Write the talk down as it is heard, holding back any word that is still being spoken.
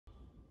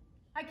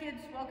Hi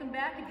kids, welcome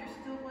back. If you're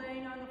still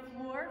laying on the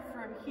floor,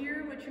 from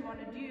here what you want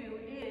to do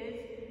is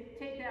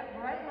take that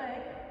right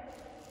leg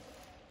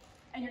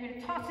and you're going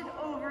to toss it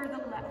over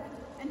the left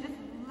and just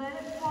let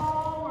it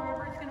fall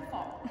wherever it's going to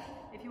fall.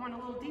 If you want a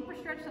little deeper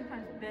stretch,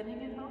 sometimes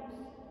bending it helps.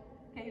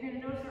 Okay, you're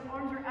going to notice your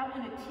arms are out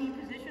in a T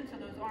position, so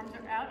those arms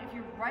are out. If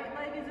your right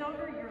leg is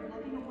over, you're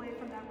looking away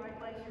from that right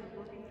leg, so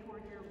you're looking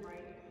towards your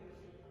right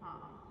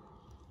palm.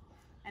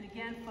 And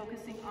again,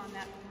 focusing on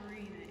that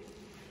breathing.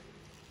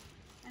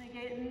 And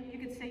again, you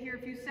can stay here a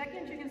few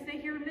seconds, you can stay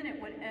here a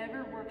minute,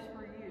 whatever works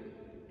for you.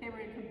 Okay, we're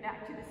going to come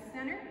back to the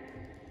center.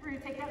 We're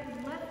going to take that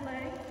left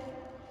leg,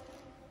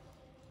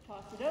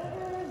 toss it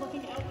over,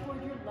 looking out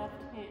toward your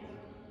left hand.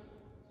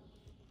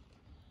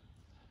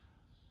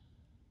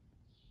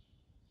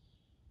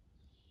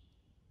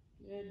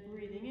 Good,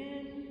 breathing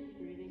in,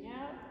 breathing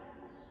out.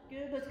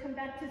 Good, let's come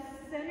back to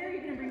center.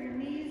 You're going to bring your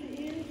knees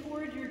in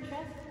towards your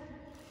chest.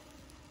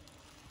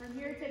 From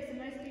here, take some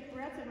nice deep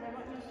breaths, and what I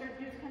want you to start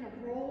to do is kind of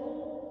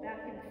roll back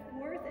and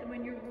forth, and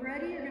when you're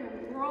ready, you're going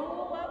to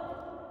roll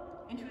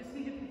up into a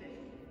seated position.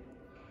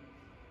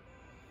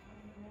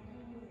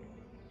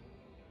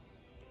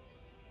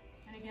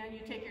 And again, you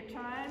take your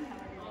time,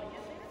 however you want to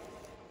get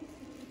there.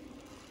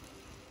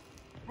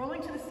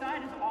 Rolling to the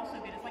side is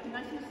also good. It's like a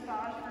nice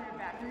massage for your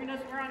back. You're going to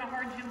notice we're on a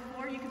hard gym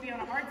floor. You could be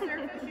on a hard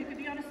surface, you could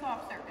be on a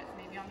soft surface,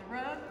 maybe on the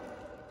rug,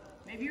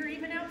 maybe you're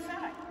even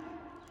outside.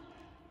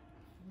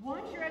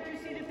 Once you're at your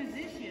seated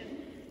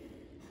position,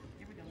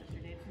 here we go,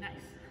 Mr. Davis, nice.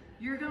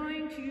 You're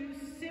going to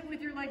sit with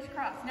your legs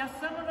crossed. Now,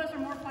 some of us are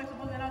more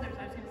flexible than others.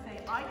 I was going to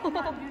say, I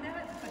cannot do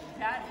that, but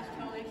that is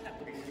totally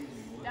acceptable.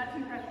 That's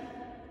impressive.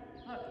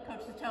 Look,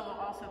 Coach Sotelo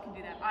also can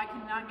do that. I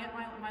cannot get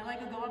my leg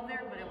will go up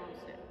there, but it won't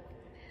sit.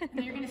 And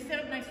then you're going to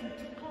sit up nice and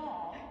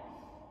tall.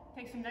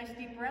 Take some nice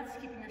deep breaths,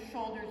 keeping your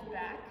shoulders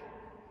back.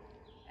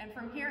 And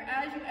from here,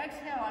 as you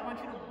exhale, I want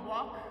you to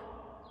walk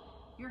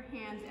your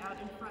hands out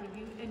in front of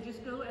you and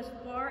just go as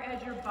far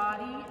as your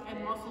body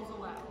and muscles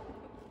allow.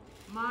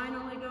 Mine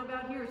only go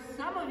about here.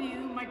 Some of you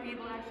might be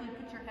able to actually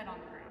put your head on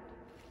the ground.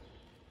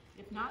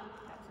 If not,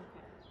 that's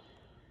okay.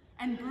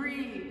 And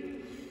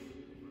breathe.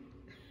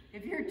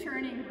 If you're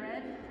turning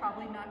red,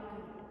 probably not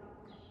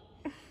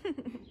good.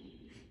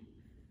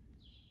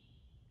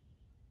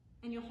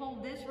 And you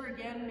hold this for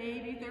again,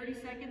 maybe 30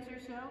 seconds or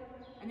so,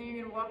 and then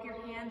you're gonna walk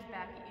your hands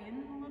back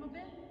in a little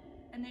bit,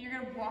 and then you're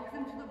gonna walk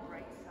them to the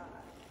right side.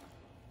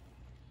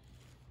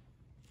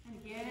 And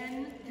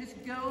again,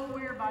 just go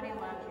where your body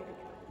allows you to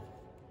go.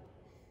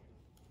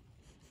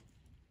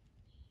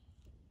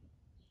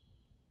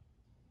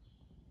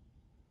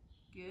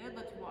 Good,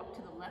 let's walk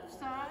to the left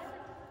side.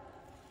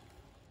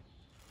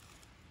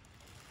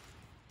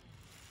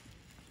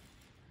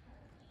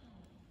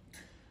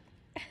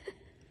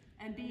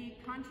 And be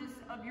conscious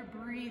of your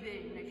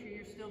breathing. Make sure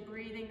you're still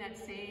breathing that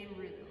same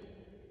rhythm.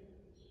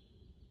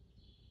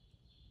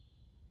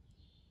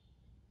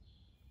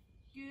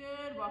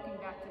 Good, walking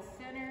back to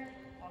center,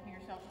 walking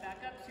yourself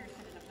back up so you're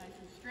sitting up nice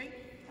and straight.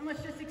 And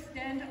let's just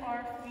extend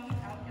our feet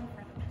out in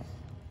front of us.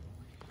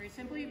 Very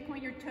simply, you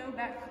point your toe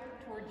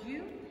back towards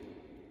you,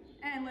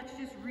 and let's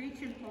just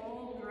reach and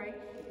hold right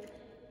here.